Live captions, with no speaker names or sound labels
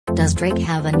Does Drake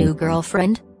have a new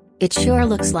girlfriend? It sure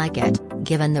looks like it,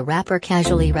 given the rapper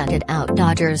casually rented out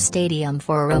Dodgers Stadium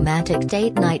for a romantic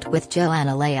date night with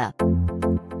Johanna Leia.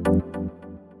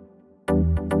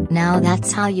 Now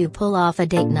that's how you pull off a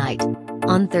date night.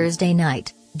 On Thursday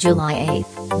night, July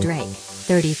 8, Drake,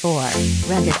 34,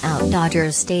 rented out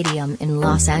Dodgers Stadium in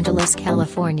Los Angeles,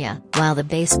 California, while the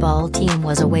baseball team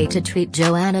was away to treat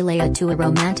Johanna Leia to a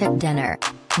romantic dinner.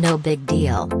 No big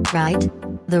deal, right?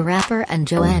 The rapper and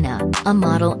Johanna, a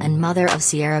model and mother of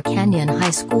Sierra Canyon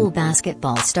High School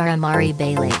basketball star Amari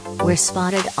Bailey, were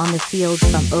spotted on the field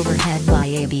from overhead by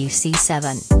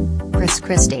ABC7.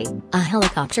 Cristi, a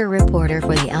helicopter reporter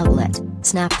for the outlet,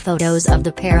 snapped photos of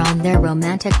the pair on their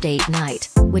romantic date night,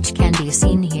 which can be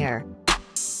seen here.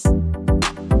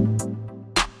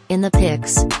 In the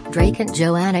pics, Drake and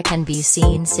Johanna can be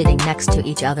seen sitting next to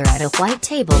each other at a white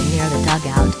table near the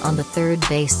dugout on the third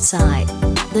base side.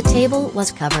 The table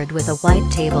was covered with a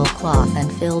white tablecloth and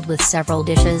filled with several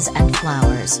dishes and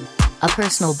flowers. A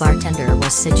personal bartender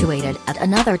was situated at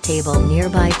another table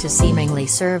nearby to seemingly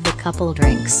serve the couple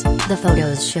drinks, the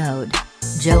photos showed.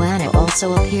 Johanna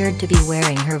also appeared to be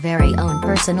wearing her very own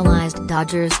personalized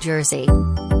Dodgers jersey.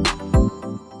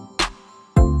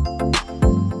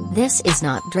 This is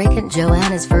not Drake and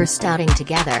Johanna's first outing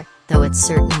together, though it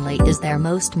certainly is their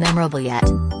most memorable yet.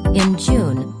 In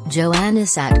June, Johanna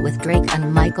sat with Drake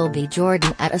and Michael B.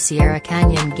 Jordan at a Sierra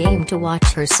Canyon game to watch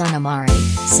her son Amari,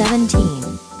 17,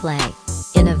 play.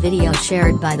 In a video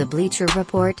shared by the Bleacher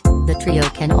Report, the trio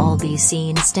can all be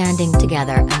seen standing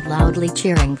together and loudly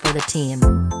cheering for the team.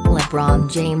 LeBron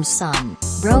James' son,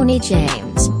 Bronny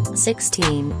James,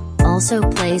 16, also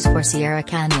plays for Sierra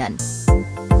Canyon.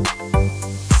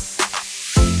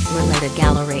 Related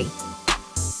gallery.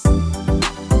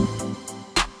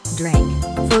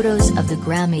 Drake, photos of the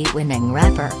Grammy-winning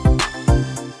rapper.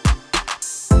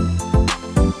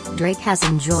 Drake has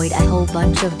enjoyed a whole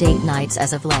bunch of date nights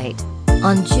as of late.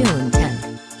 On June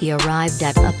 10, he arrived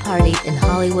at a party in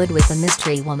Hollywood with a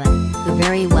mystery woman, who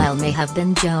very well may have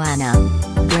been Johanna.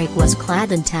 Drake was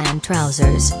clad in tan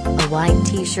trousers, a white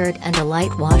t-shirt and a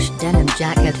light-washed denim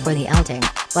jacket for the outing,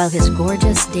 while his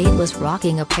gorgeous date was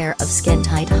rocking a pair of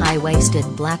skin-tight high-waisted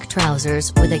black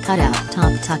trousers with a cutout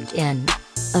top tucked in.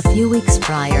 A few weeks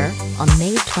prior, on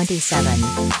May 27,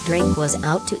 Drake was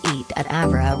out to eat at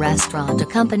Avra restaurant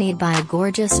accompanied by a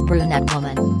gorgeous brunette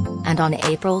woman. And on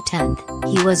April 10,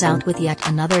 he was out with yet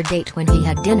another date when he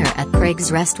had dinner at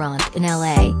Craig's restaurant in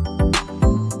LA.